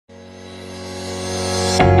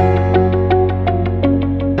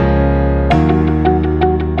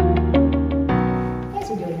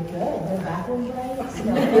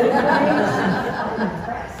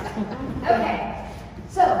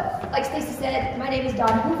said, my name is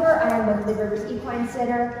Dawn Hoover. I am with MidRivers Equine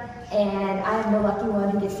Center, and I am the lucky one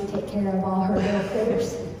who gets to take care of all her little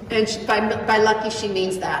critters. And by lucky, she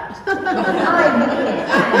means that. I mean it.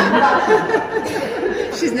 I'm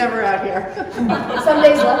lucky. She's never out here. Some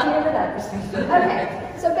days luckier than others.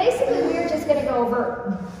 Okay, so basically we are just going to go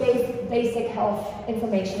over basic health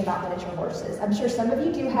information about miniature horses. I'm sure some of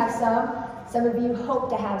you do have some of you hope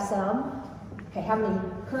to have some. Okay, how many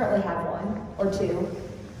currently have one or two?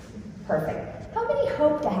 Perfect. How many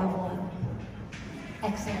hope to have one?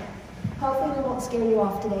 Excellent. Hopefully we won't scare you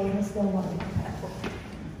off today and we still want to.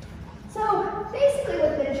 So basically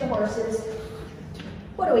with miniature horses,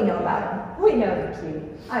 what do we know about them? We know they're cute.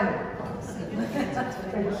 I mean,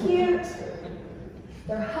 they're cute,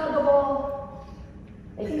 they're huggable,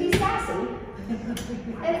 they can be sassy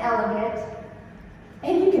and elegant,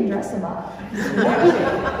 and you can dress them up.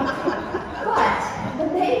 But the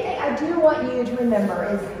main thing I do want you to remember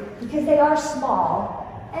is because they are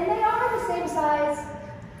small, and they are the same size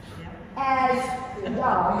as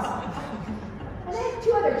dogs. And I have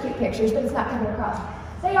two other cute pictures, but it's not coming across.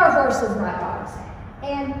 They are horses, not dogs.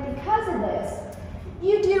 And because of this,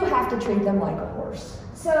 you do have to treat them like a horse.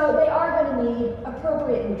 So they are going to need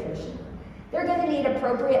appropriate nutrition. They're going to need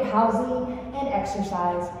appropriate housing and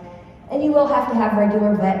exercise. And you will have to have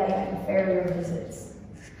regular vet and farrier visits.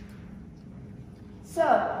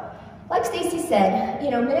 So, like Stacy said,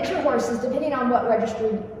 miniature horses, depending on what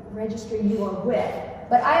registry you are with,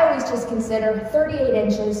 but I always just consider 38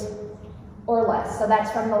 inches or less. So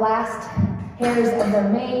that's from the last hairs of their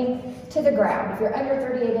mane to the ground. If you're under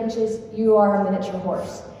 38 inches, you are a miniature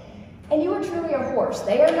horse. And you are truly a horse.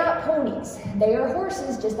 They are not ponies. They are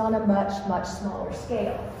horses, just on a much, much smaller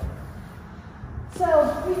scale.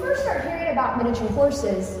 So we first start hearing about miniature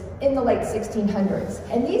horses in the late 1600s.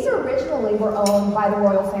 And these originally were owned by the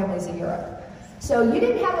royal families of Europe. So you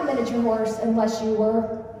didn't have a miniature horse unless you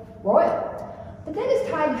were royal. But then as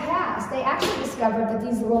time passed, they actually discovered that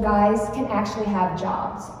these little guys can actually have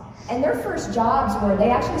jobs. And their first jobs were, they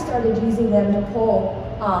actually started using them to pull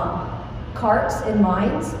carts in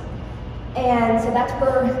mines. And so that's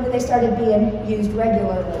where they started being used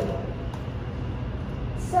regularly.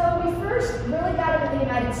 So we first really got them in the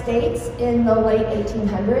United States in the late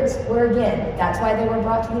 1800s, where again, that's why they were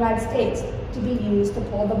brought to the United States, to be used to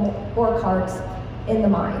pull the ore carts in the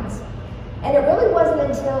mines. And it really wasn't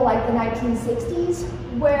until like the 1960s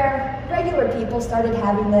where regular people started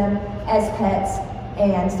having them as pets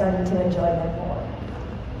and starting to enjoy them more.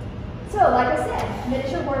 So like I said,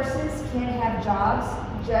 miniature horses can have jobs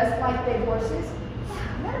just like big horses.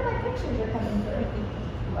 None of my pictures are coming through.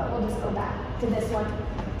 But we'll just go back to this one.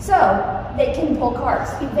 So they can pull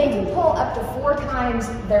carts. They can pull up to 4 times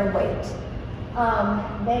their weight.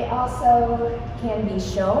 They also can be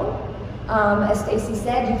shown. As Stacy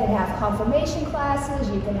said, you can have conformation classes,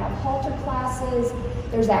 you can have halter classes,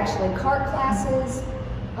 there's actually cart classes.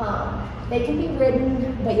 They can be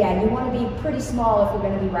ridden, but yeah, you want to be pretty small if you're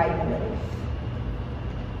going to be riding a mini.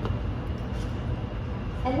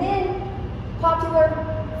 And then, popular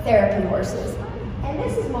therapy horses. And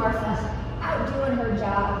this is Martha out doing her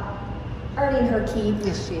job, earning her keep.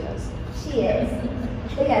 Yes, she is. She is.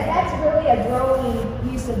 But yes, that's really a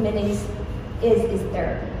growing use of minis is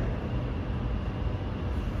therapy.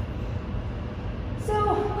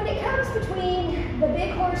 So when it comes between the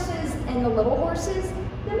big horses and the little horses,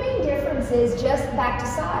 the main difference is just back to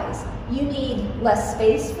size. You need less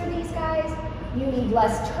space for these guys, you need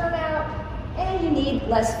less turnout, and you need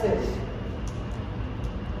less food.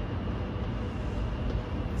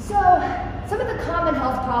 So some of the common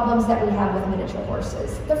health problems that we have with miniature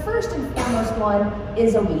horses. The first and foremost one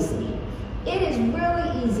is obesity. It is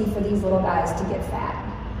really easy for these little guys to get fat.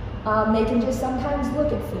 They can just sometimes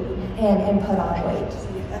look at food and put on weight.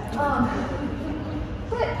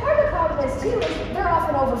 But part of the problem is too is they're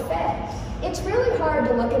often overfed. It's really hard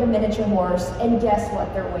to look at a miniature horse and guess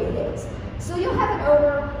what their weight is. So you'll have an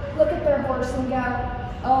owner look at their horse and go,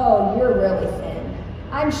 oh, you're really thin.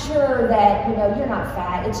 I'm sure that you're not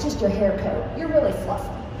fat, it's just your hair coat. You're really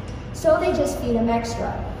fluffy. So they just feed them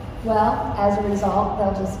extra. Well, as a result,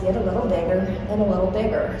 they'll just get a little bigger and a little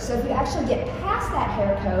bigger. So if you actually get past that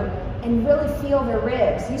hair coat and really feel their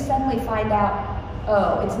ribs, you suddenly find out,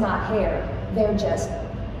 oh, it's not hair, they're just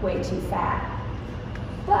way too fat.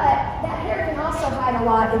 But that hair can also hide a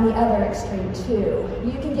lot in the other extreme too.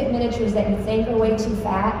 You can get miniatures that you think are way too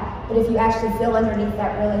fat, but if you actually feel underneath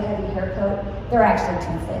that really heavy hair coat, they're actually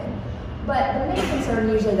too thin. But the main concern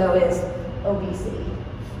usually though is obesity.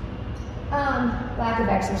 Lack of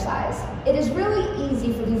exercise. It is really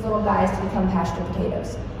easy for these little guys to become pasture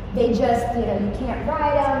potatoes. They just, you can't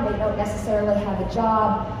ride them, they don't necessarily have a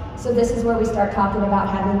job, So this is where we start talking about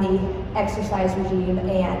having the exercise regime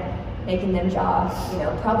and making them jog.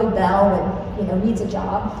 Probably Belle needs a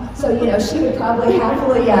job. So, she would probably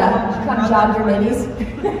happily come jog your minis.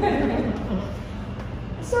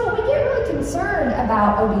 So we get really concerned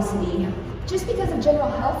about obesity just because of general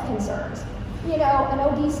health concerns. An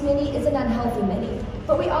obese mini is an unhealthy mini,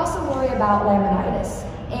 but we also worry about laminitis.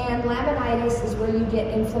 And laminitis is where you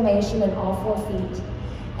get inflammation in all 4 feet.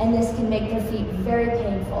 And this can make their feet very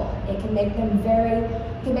painful. It can make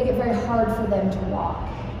it very hard for them to walk.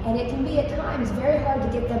 And it can be at times very hard to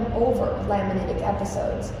get them over laminitic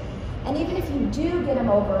episodes. And even if you do get them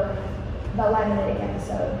over the laminitic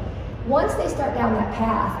episode, once they start down that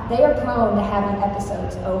path, they are prone to having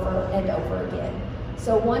episodes over and over again.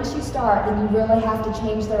 So once you start, then you really have to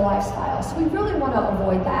change their lifestyle. So we really want to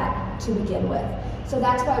avoid that to begin with. So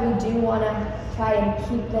that's why we do want to try and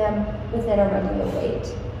keep them within a regular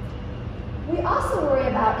weight. We also worry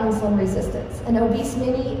about insulin resistance. An obese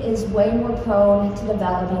mini is way more prone to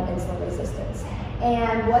developing insulin resistance.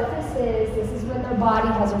 And what this is when their body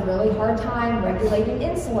has a really hard time regulating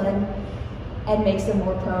insulin and makes them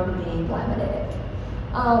more prone to being laminitic.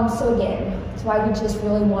 So again, that's why we just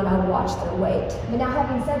really want to watch their weight. But now,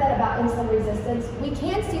 having said that about insulin resistance, we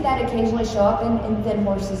can see that occasionally show up in thin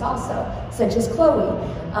horses also, such as Chloe.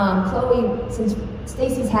 Chloe, since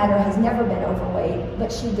Stacy's had her, has never been overweight,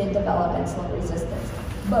 but she did develop insulin resistance.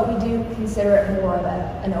 But we do consider it more of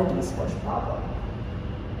an obese horse problem.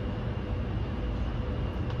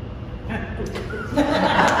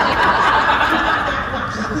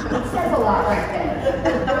 It says a lot right there.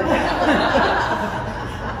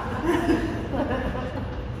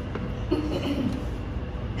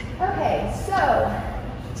 Okay, so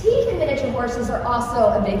teeth in miniature horses are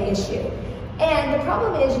also a big issue. And the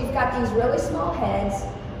problem is you've got these really small heads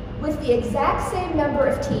with the exact same number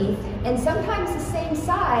of teeth and sometimes the same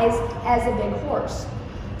size as a big horse.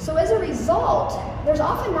 So as a result, there's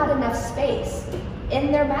often not enough space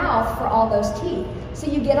in their mouth for all those teeth. So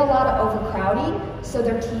you get a lot of overcrowding, so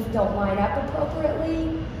their teeth don't line up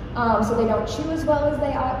appropriately, so they don't chew as well as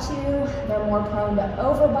they ought to. They're more prone to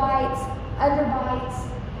overbites, underbites,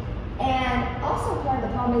 and also part of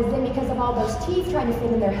the problem is then because of all those teeth trying to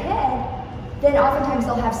fit in their head, then oftentimes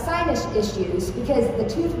they'll have sinus issues because the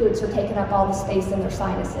tooth roots are taking up all the space in their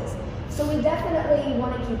sinuses. So we definitely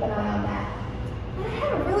want to keep an eye on that. And I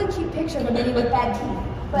have a really cute picture of a mini with bad teeth,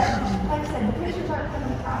 but like I said, the pictures aren't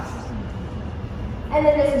coming across. And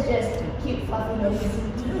then this is just cute, fluffy minis.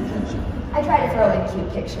 I try to throw in cute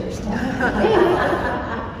pictures too.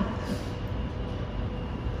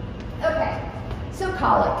 Okay, so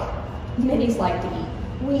colic. Minis like to eat.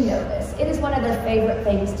 We know this. It is one of their favorite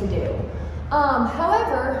things to do.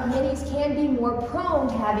 However, minis can be more prone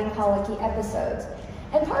to having colicky episodes.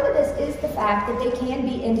 And part of this is the fact that they can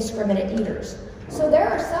be indiscriminate eaters. So there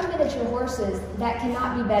are some miniature horses that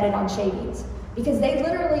cannot be bedded on shavings because they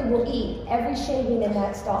literally will eat every shaving in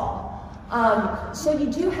that stall. So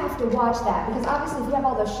you do have to watch that because obviously if you have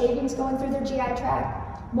all those shavings going through their GI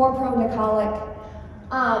tract, more prone to colic.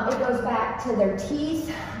 It goes back to their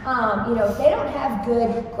teeth. If they don't have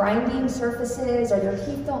good grinding surfaces or their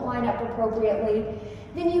teeth don't line up appropriately,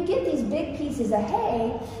 then you get these big pieces of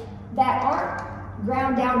hay that aren't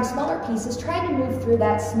ground down to smaller pieces trying to move through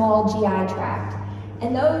that small GI tract.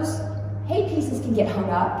 And those hay pieces can get hung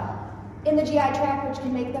up in the GI tract, which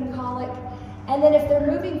can make them colic. And then if they're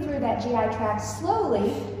moving through that GI tract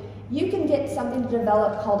slowly, you can get something to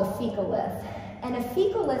develop called a fecalith. And a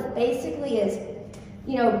fecalith basically is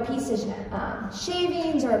a piece of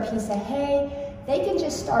shavings or a piece of hay. They can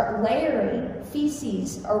just start layering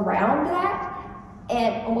feces around that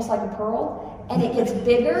and almost like a pearl, and it gets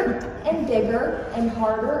bigger and bigger and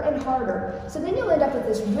harder. So then you'll end up with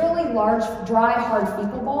this really large, dry, hard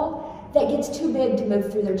fecal ball that gets too big to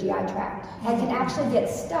move through their GI tract and can actually get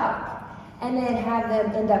stuck and then have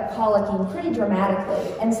them end up colicking pretty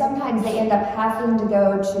dramatically. And sometimes they end up having to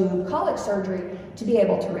go to colic surgery to be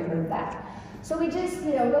able to remove that. So we just,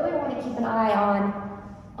 really want to keep an eye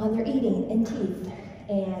on their eating and teeth.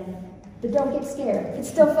 But don't get scared. It's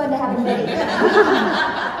still fun to have a mini.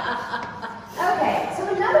 Okay, so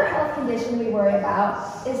another health condition we worry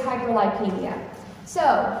about is hyperlipemia.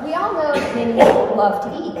 So we all know that minis love to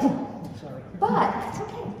eat. But, it's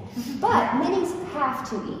okay. But minis have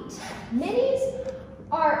to eat. Minis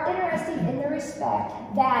are interesting in the respect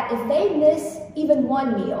that if they miss even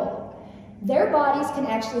one meal, their bodies can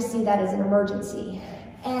actually see that as an emergency.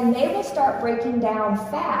 And they will start breaking down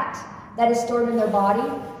fat that is stored in their body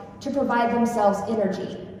to provide themselves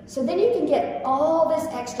energy. So then you can get all this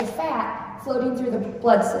extra fat floating through the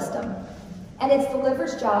blood system. And it's the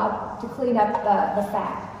liver's job to clean up the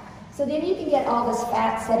fat. So then you can get all this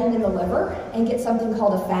fat setting in the liver and get something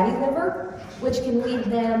called a fatty liver, which can lead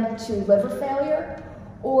them to liver failure,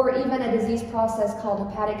 or even a disease process called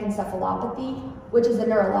hepatic encephalopathy, which is a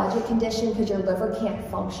neurologic condition because your liver can't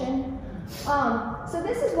function. So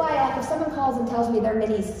this is why, like, if someone calls and tells me their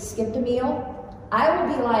minis skipped a meal, I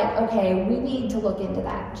will be like, okay, we need to look into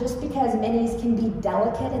that, just because minis can be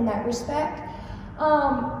delicate in that respect.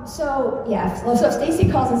 So if Stacy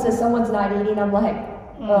calls and says someone's not eating, I'm like,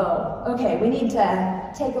 oh, okay, we need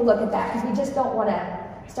to take a look at that, because we just don't want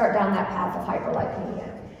to start down that path of hyperlipemia,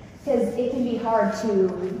 because it can be hard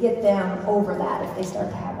to get them over that if they start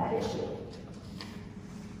to have that issue.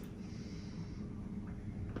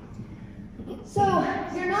 So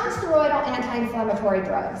your non-steroidal anti-inflammatory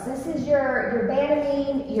drugs. This is your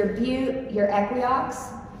Banamine, your Bute, your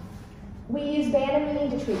Equiox. We use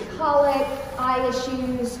Banamine to treat colic, eye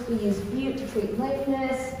issues. We use Bute to treat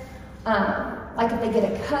lameness, like if they get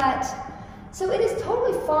a cut. So it is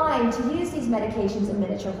totally fine to use these medications in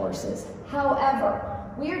miniature horses. However,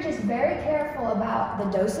 we are just very careful about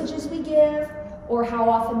the dosages we give or how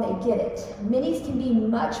often they get it. Minis can be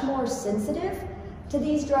much more sensitive to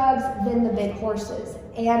these drugs than the big horses,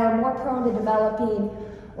 and are more prone to developing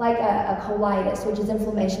like a colitis, which is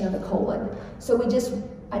inflammation of the colon. So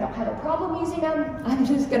I don't have a problem using them. I'm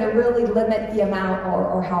just gonna really limit the amount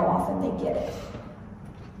or how often they get it.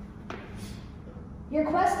 Your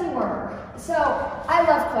Quest dewormer. So I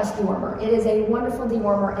love Quest dewormer. It is a wonderful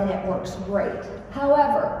dewormer and it works great.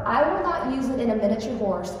 However, I will not use it in a miniature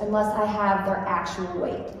horse unless I have their actual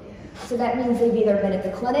weight. So that means they've either been at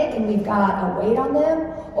the clinic and we've got a weight on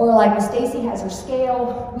them, or like when Stacy has her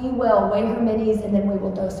scale, we will weigh her minis and then we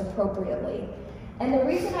will dose appropriately. And the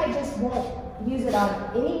reason I just won't use it on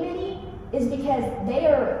any mini is because they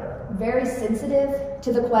are very sensitive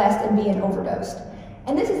to the Quest and being overdosed.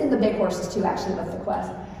 And this is in the big horses too, actually, with the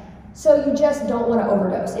Quest. So you just don't want to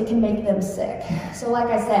overdose. It can make them sick. So like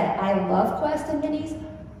I said, I love Quest and minis,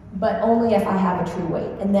 but only if I have a true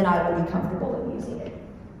weight, and then I will be comfortable in using it.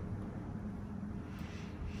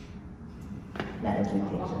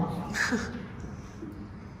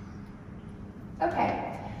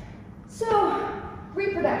 Okay, so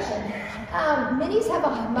reproduction. Minis have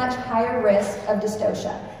a much higher risk of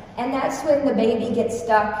dystocia, and that's when the baby gets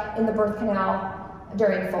stuck in the birth canal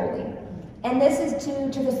during foaling. And this is due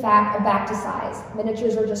to the fact of back to size.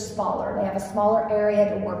 Miniatures are just smaller. They have a smaller area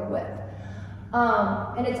to work with.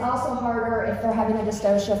 And it's also harder if they're having a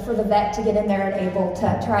dystocia for the vet to get in there and able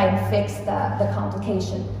to try and fix the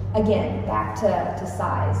complication. Again, back to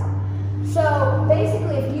size. So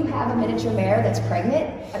basically, if you have a miniature mare that's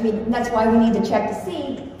pregnant, I mean, that's why we need to check to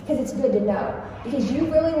see, because it's good to know. Because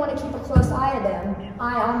you really want to keep a close eye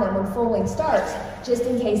on them when foaling starts, just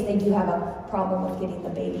in case they do have a problem with getting the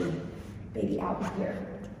baby out of here.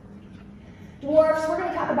 Dwarfs, we're going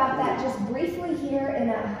to talk about that just briefly here in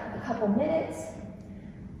a couple minutes.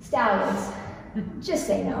 Stallions, just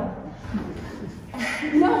say no.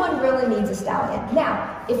 No one really needs a stallion.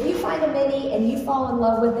 Now, if you find a mini and you fall in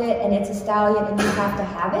love with it and it's a stallion and you have to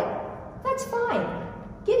have it, that's fine.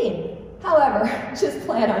 Get him. However, just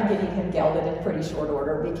plan on getting him gelded in pretty short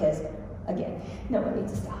order because, again, no one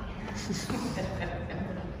needs a stallion.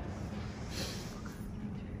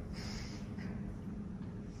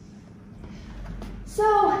 So,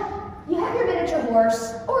 you have your miniature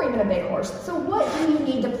horse, or even a big horse. So what do you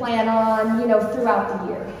need to plan on, throughout the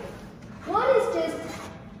year? One is just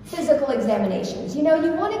physical examinations. You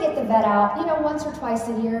want to get the vet out, once or twice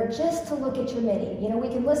a year just to look at your mini. We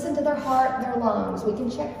can listen to their heart, their lungs. We can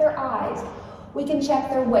check their eyes. We can check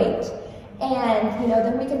their weight. And,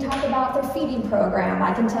 then we can talk about their feeding program.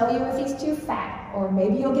 I can tell you if he's too fat, or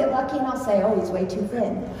maybe you'll get lucky and I'll say, oh, he's way too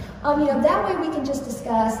thin. That way we can just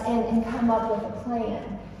discuss and come up with a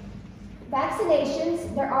plan.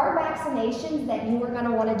 Vaccinations, there are vaccinations that you are going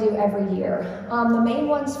to want to do every year. The main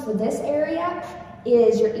ones for this area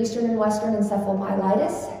is your Eastern and Western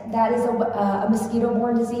encephalomyelitis. That is a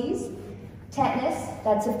mosquito-borne disease. Tetanus,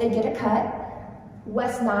 that's if they get a cut.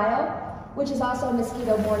 West Nile, which is also a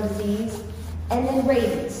mosquito-borne disease. And then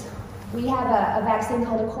rabies. We have a vaccine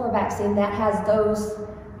called a core vaccine that has those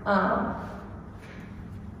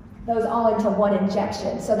all into one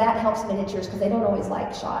injection. So that helps miniatures because they don't always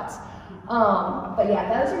like shots. But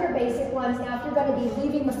yeah, those are your basic ones. Now, if you're going to be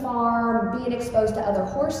leaving the farm, being exposed to other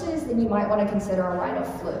horses, then you might want to consider a rhino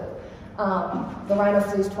flu. The rhino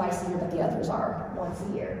flu is twice a year, but the others are once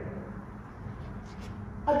a year.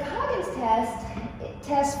 A Coggins test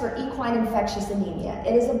tests for equine infectious anemia.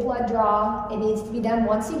 It is a blood draw. It needs to be done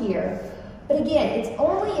once a year. But again, it's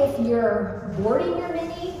only if you're boarding your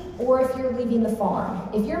mini or if you're leaving the farm.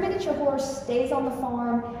 If your miniature horse stays on the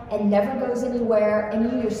farm and never goes anywhere,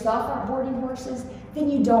 and you yourself aren't boarding horses, then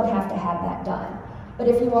you don't have to have that done. But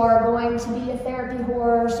if you are going to be a therapy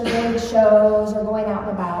horse, or going to shows, or going out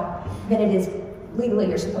and about, then it is legally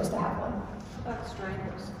you're supposed to have one. About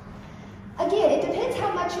strangles. Again, it depends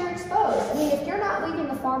how much you're exposed. I mean, if you're not leaving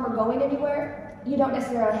the farm or going anywhere, you don't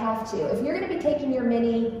necessarily have to. If you're going to be taking your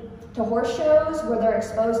mini to horse shows where they're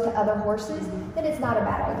exposed to other horses, then it's not a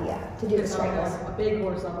bad idea to do the strangles. A big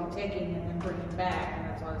horse I'll be taking and then bringing back, and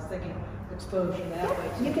that's why I was thinking exposure that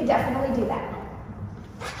way. You can definitely do that.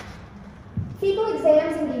 Fecal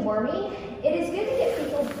exams and deworming. It is good to get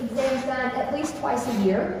fecal exams done at least twice a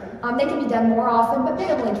year. They can be done more often, but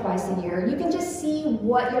minimally twice a year. You can just see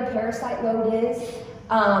what your parasite load is,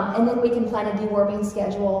 and then we can plan a deworming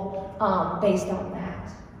schedule based on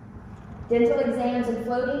that. Dental exams and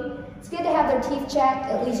floating. It's good to have their teeth checked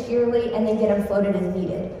at least yearly and then get them floated as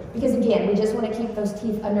needed. Because again, we just want to keep those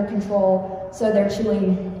teeth under control so they're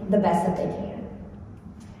chewing the best that they can.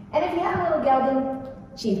 And if you have a little gelding,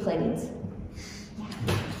 sheath cleanings.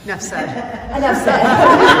 Enough said. Enough said.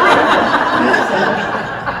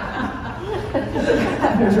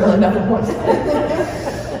 There's really nothing more to say.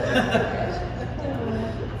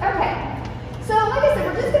 Okay, so like I said,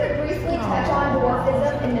 we're just going to briefly touch on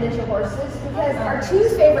dwarfism and miniature horses because our two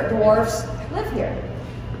favorite dwarfs live here.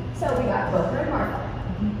 So we got Booker and Martha.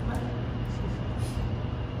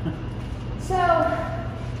 So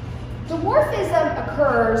dwarfism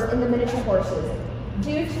occurs in the miniature horses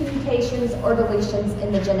due to mutations or deletions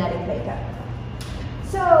in the genetic makeup.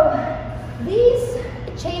 So these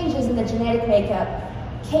changes in the genetic makeup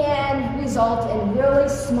can result in really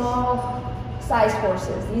small sized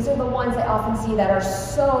horses. These are the ones I often see that are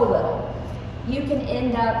so little. You can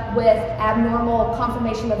end up with abnormal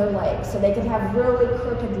conformation of their legs, so they can have really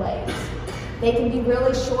crooked legs. They can be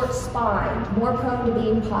really short spined, more prone to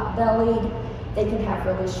being pot bellied. They can have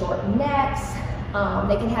really short necks.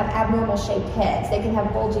 They can have abnormal shaped heads. They can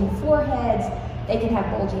have bulging foreheads. They can have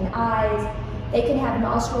bulging eyes. They can have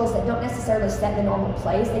nostrils that don't necessarily set in the normal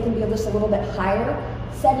place. They can be just a little bit higher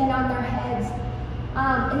setting on their heads.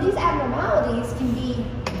 And these abnormalities can be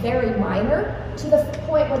very minor to the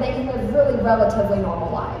point where they can live really relatively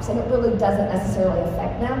normal lives, and it really doesn't necessarily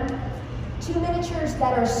affect them. To miniatures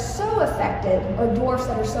that are so affected, or dwarfs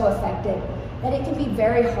that are so affected, that it can be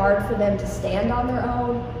very hard for them to stand on their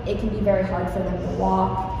own. It can be very hard for them to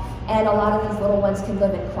walk. And a lot of these little ones can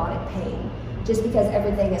live in chronic pain just because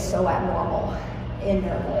everything is so abnormal in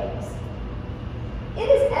their legs. It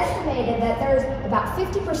is estimated that there's about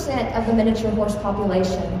 50% of the miniature horse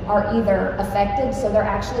population are either affected, so they're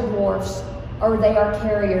actually dwarfs, or they are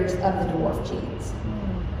carriers of the dwarf genes.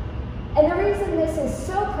 And the reason this is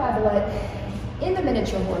so prevalent in the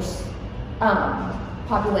miniature horse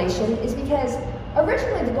population is because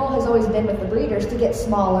originally the goal has always been with the breeders to get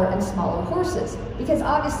smaller and smaller horses, because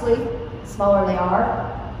obviously smaller they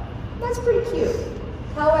are, that's pretty cute.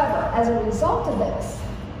 However, as a result of this,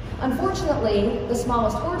 unfortunately, the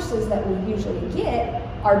smallest horses that we usually get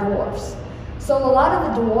are dwarfs. So a lot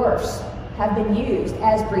of the dwarfs have been used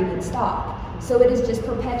as breeding stock. So it has just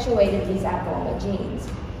perpetuated these abnormal genes.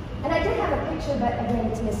 And I did have a picture, but again,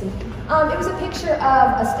 it's missing. It was a picture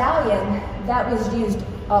of a stallion that was used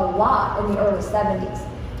a lot in the early 70s.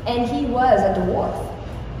 And he was a dwarf,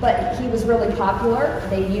 but he was really popular.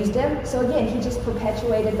 They used him. So again, he just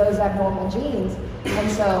perpetuated those abnormal genes.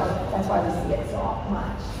 And so that's why we see it so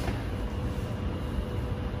much.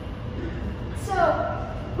 So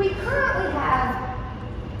we currently have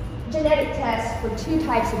genetic tests for two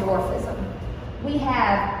types of dwarfism. We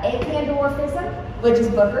have Equine dwarfism, which is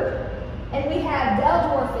Booker, and we have Bell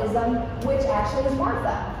dwarfism, which actually is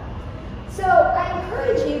Martha. So I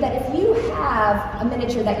encourage you that if you have a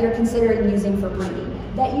miniature that you're considering using for breeding,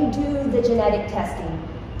 that you do the genetic testing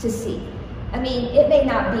to see. I mean, it may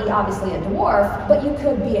not be obviously a dwarf, but you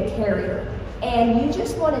could be a carrier. And you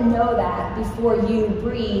just want to know that before you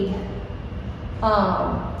breed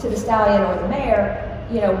to the stallion or the mare,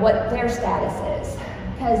 you know, what their status is.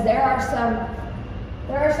 Because there are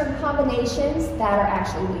some combinations that are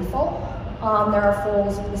actually lethal. There are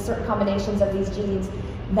foals with certain combinations of these genes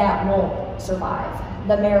that won't survive.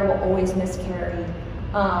 The mare will always miscarry,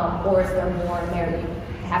 or if they're born, they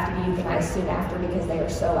have to be euthanized soon after because they are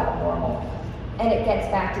so abnormal. And it gets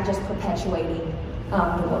back to just perpetuating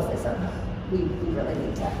dwarfism. We really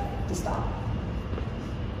need to stop.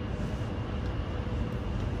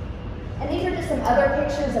 And these are just some other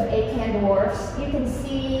pictures of Equine dwarfs. You can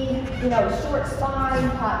see, you know, short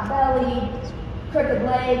spine, pot belly, crooked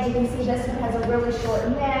legs. You can see this one has a really short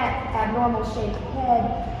neck, abnormal shaped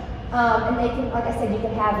head. And they can, like I said, you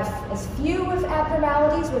can have as few of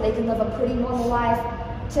abnormalities where they can live a pretty normal life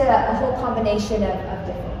to a whole combination of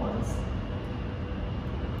different ones.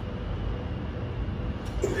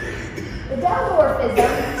 The down dwarfism,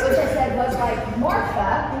 which I said was like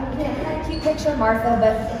Martha, and you know, had a cute picture of Martha,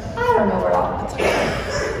 but I don't know where it all comes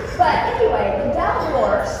from. But anyway, the down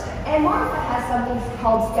dwarfs, and Martha has something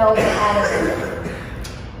called skeletal atavism.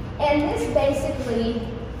 And this basically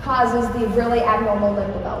causes the really abnormal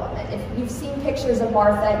limb development. If you've seen pictures of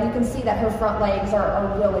Martha, you can see that her front legs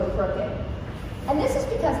are really crooked. And this is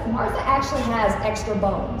because Martha actually has extra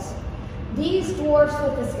bones. These dwarfs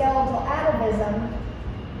with the skeletal atavism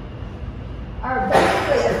are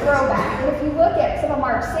basically a throwback. And if you look at some of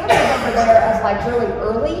Mark's samples over there of like really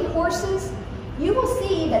early horses, you will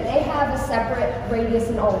see that they have a separate radius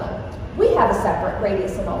and ulna. We have a separate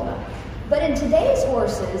radius and ulna. But in today's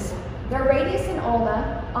horses, their radius and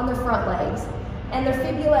ulna on their front legs and their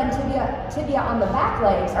fibula and tibia on the back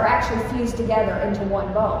legs are actually fused together into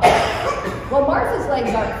one bone. Well, Martha's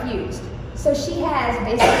legs aren't fused, so she has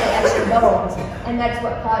basically extra bones, and that's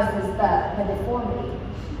what causes the deformity.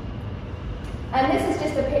 And this is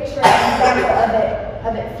just a picture, an example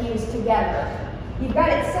of it fused together. You've got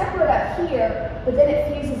it separate up here, but then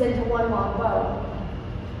it fuses into one long bone.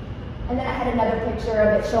 And then I had another picture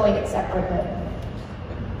of it showing it separate,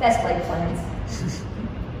 but best laid plans.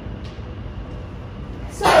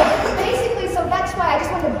 So basically, so that's why I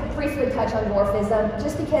just wanted to briefly touch on dwarfism,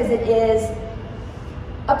 just because it is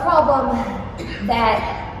a problem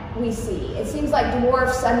that we see. It seems like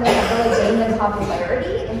dwarfs suddenly have really gained in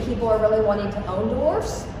popularity, and people are really wanting to own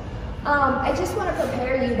dwarfs. I just want to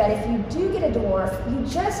prepare you that if you do get a dwarf, you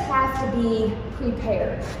just have to be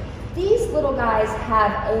prepared. These little guys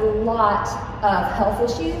have a lot of health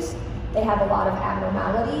issues. They have a lot of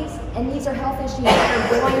abnormalities, and these are health issues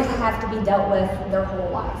that are going to have to be dealt with their whole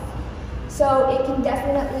life. So it can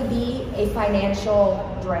definitely be a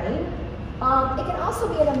financial drain. It can also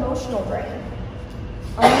be an emotional drain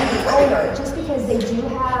on the owner, just because they do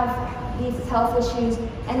have these health issues,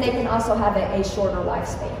 and they can also have a shorter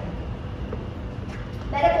lifespan.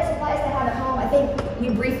 Medical supplies to have at home, I think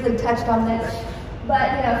you briefly touched on this,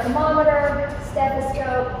 but you know, thermometer,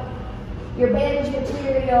 stethoscope, your bandage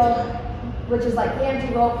material, which is like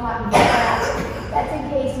Gamgee roll cotton wrap. That's in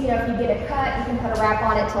case, you know, if you get a cut, you can put a wrap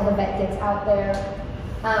on it till the vet gets out there.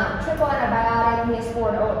 Triple antibiotic,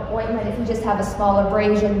 Neosporin ointment. If you just have a small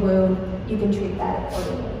abrasion wound, you can treat that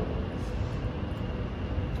accordingly.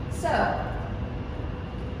 So,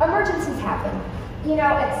 emergencies happen. You know,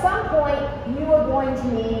 at some point, you are going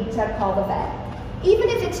to need to call the vet. Even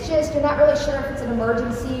if it's just, you're not really sure if it's an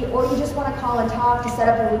emergency, or you just want to call and talk to set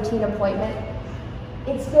up a routine appointment,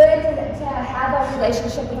 it's good to have a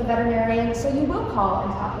relationship with a veterinarian, so you will call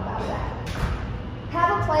and talk about that.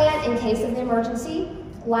 Have a plan in case of the emergency,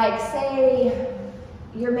 like say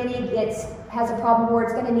your mini has a problem where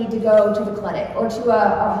it's going to need to go to the clinic or to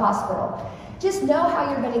a hospital. Just know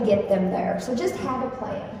how you're going to get them there, so just have a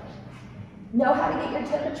plan. Know how to get your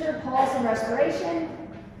temperature, pulse, and respiration.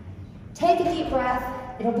 Take a deep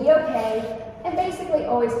breath, it'll be okay, and basically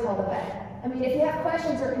always call the vet. I mean, if you have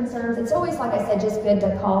questions or concerns, it's always, like I said, just good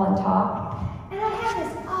to call and talk. And I have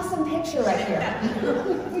this awesome picture right here.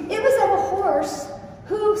 It was of a horse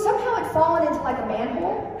who somehow had fallen into like a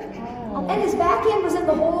manhole, and his back end was in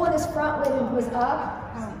the hole and his front leg was up.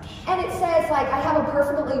 And it says, like, I have a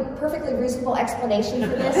perfectly reasonable explanation for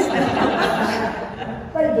this.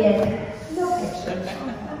 But again, no picture.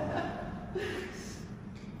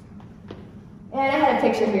 And I had a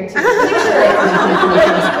picture here too. Picture it.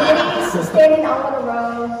 Minis standing all in a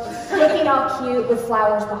row, looking all cute with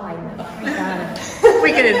flowers behind them.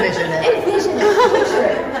 We can envision it. Envision it. Picture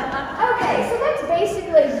it. Okay, so that's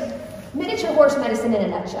basically miniature horse medicine in a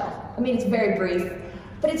nutshell. I mean, it's very brief,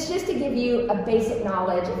 but it's just to give you a basic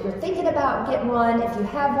knowledge. If you're thinking about getting one, if you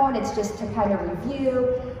have one, it's just to kind of review.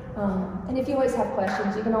 And if you always have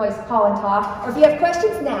questions, you can always call and talk. Or if you have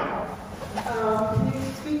questions now. Can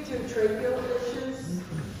you speak to tracheal issues?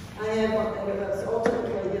 I have one thing about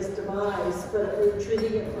ultimately his demise, but we're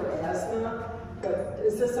treating it for asthma. But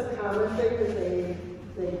is this a common thing that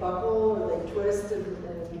they buckle or they twist?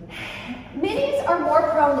 Minis are more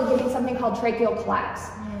prone to getting something called tracheal collapse.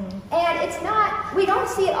 And it's not, we don't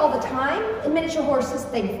see it all the time in miniature horses,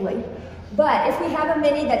 thankfully. But if we have a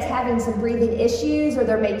mini that's having some breathing issues or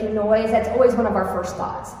they're making noise, that's always one of our first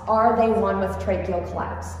thoughts. Are they one with tracheal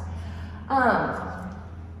collapse?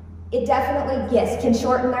 It definitely, yes, can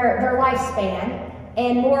shorten their lifespan,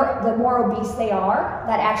 and the more obese they are,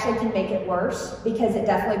 that actually can make it worse because it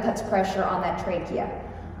definitely puts pressure on that trachea.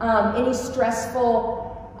 Any stressful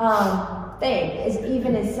thing is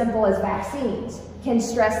even as simple as vaccines can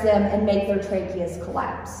stress them and make their tracheas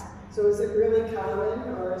collapse. So is it really common,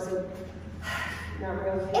 or is it not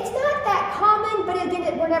really? It's not that common, but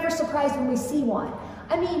again, we're never surprised when we see one.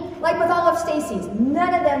 I mean, like with all of Stacy's,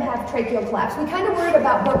 none of them have tracheal collapse. We kind of worried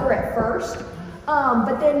about Booker at first,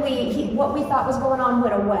 but then what we thought was going on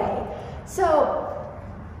went away. So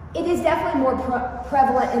it is definitely more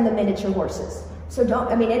prevalent in the miniature horses. So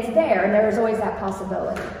it's there, and there's always that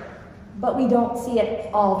possibility. But we don't see it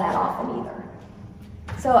all that often either.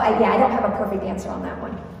 So I don't have a perfect answer on that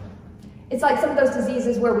one. It's like some of those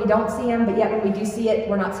diseases where we don't see them, but yet when we do see it,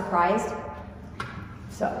 we're not surprised.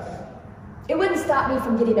 So it wouldn't stop me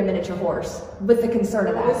from getting a miniature horse with the concern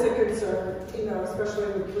of that. It is a concern, especially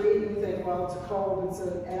with breeding. You think, well, it's cold, it's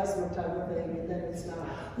an asthma type of thing, and then it's not.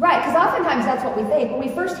 Right, because oftentimes that's what we think. When we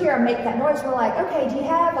first hear them make that noise, we're like, okay, do you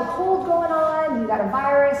have a cold going on? You got a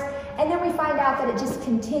virus? And then we find out that it just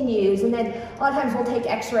continues. And then a lot of times we'll take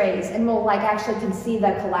x-rays and we'll actually can see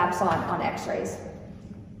the collapse on x-rays.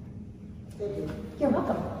 Thank you. You're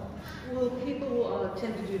welcome. Will people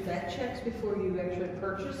tend to do vet checks before you actually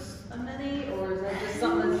purchase a mini, or is that just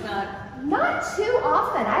something that's not? Not too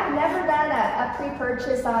often. I've never done a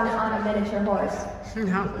pre-purchase on a miniature horse.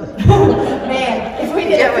 No. Man, if we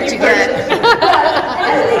did Get what you get.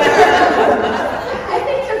 I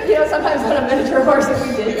think sometimes on a miniature horse, if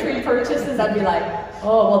we did pre-purchases, I'd be like,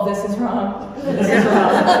 oh, well, this is wrong. This is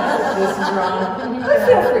wrong. This is wrong. But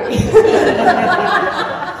feel free.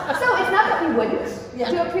 So it's not that we wouldn't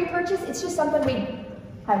do a pre-purchase. It's just something we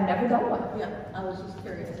have never done one. Yeah, I was just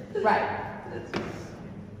curious. Right.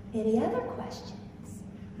 Any other questions?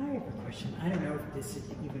 I have a question. I don't know if this is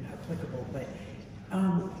even applicable, but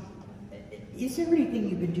is there anything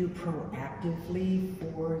you can do proactively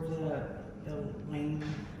for the lame,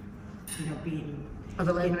 being... Oh,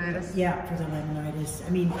 the laminitis? Yeah, for the laminitis. I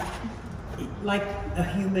mean, like a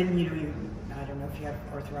human, I don't know if you have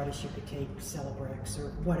arthritis, you could take Celebrex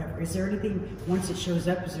or whatever. Is there anything, once it shows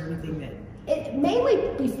up, is there anything that... Mainly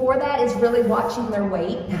before that is really watching their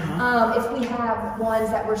weight. If we have ones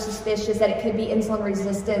that we're suspicious that it could be insulin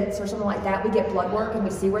resistance or something like that, we get blood work and we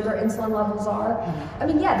see where their insulin levels are.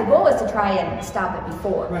 The goal is to try and stop it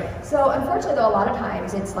before. Right. So unfortunately though, a lot of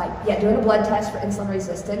times it's doing a blood test for insulin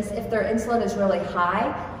resistance. If their insulin is really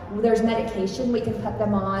high, there's medication we can put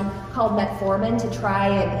them on called metformin to try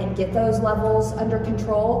and get those levels under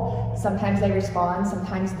control. Sometimes they respond,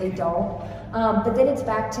 sometimes they don't. But then it's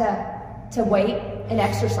back to weight and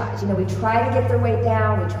exercise. We try to get their weight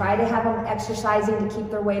down. We try to have them exercising to keep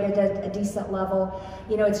their weight at a decent level.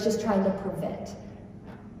 It's just trying to prevent.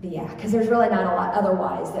 But yeah, because there's really not a lot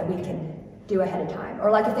otherwise that we can do ahead of time. Or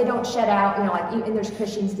like if they don't shed out, and there's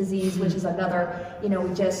Cushing's disease, which is another, we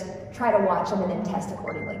just try to watch them and then test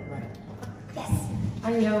accordingly. Right. Yes.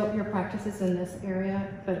 I know your practice is in this area,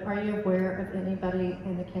 but are you aware of anybody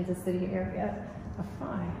in the Kansas City area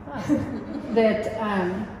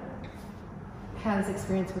that has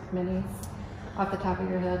experience with minis off the top of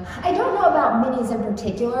your head? I don't know about minis in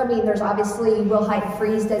particular. There's obviously Will Hyde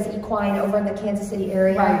Freeze does equine over in the Kansas City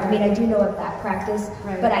area. Right. I do know of that practice,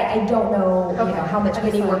 right. But I don't know, Okay. How much I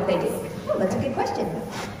mini just work they wanted do. Oh, that's a good question.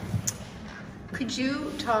 Could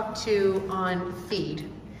you talk on feed,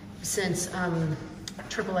 since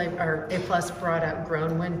AAA or A+ brought out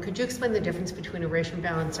Grown? Could you explain the difference between a ration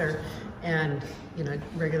balancer and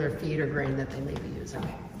regular feed or grain that they may be using?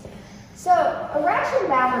 So a ration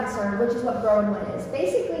balancer, which is what Grown is,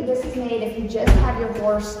 basically this is made if you just have your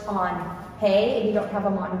horse on hay and you don't have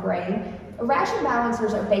them on grain. Ration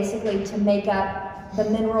balancers are basically to make up the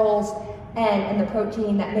minerals and the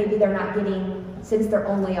protein that maybe they're not getting since they're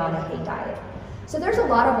only on a hay diet. So there's a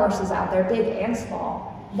lot of horses out there, big and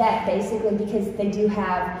small, that basically, because they do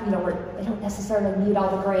have, where they don't necessarily need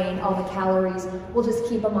all the grain, all the calories, we'll just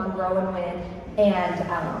keep them on Grow and Win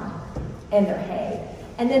and their hay.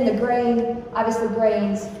 And then the grain, obviously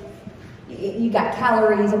grains, you got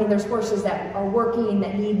calories. There's horses that are working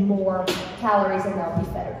that need more calories and they'll be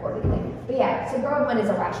fed accordingly. But yeah, so Grow and Win is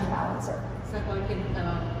a ration balancer. Is that like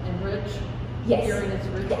enrich? Yes. Urine is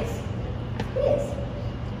rich? Yes, it is.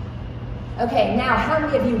 Okay, now how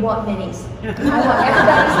many of you want minis? I want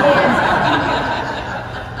everybody's hands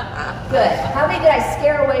up. Good. How many did I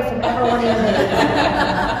scare away from ever wanting a mini?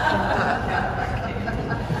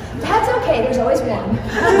 That's okay, there's always one.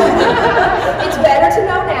 It's better to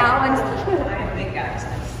know now. I have big guys.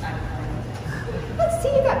 Let's see,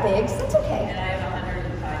 you got bigs. That's okay. And I have a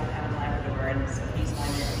 105-pound Labrador, and so he's my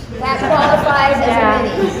mini. That qualifies as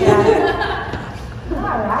a mini. Yeah.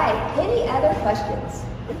 All right. Any other questions?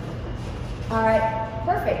 All right.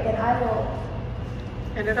 Perfect. Then I will.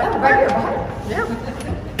 And it up Oh, to right here, Bert. behind. Yeah.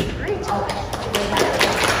 Great. Oh,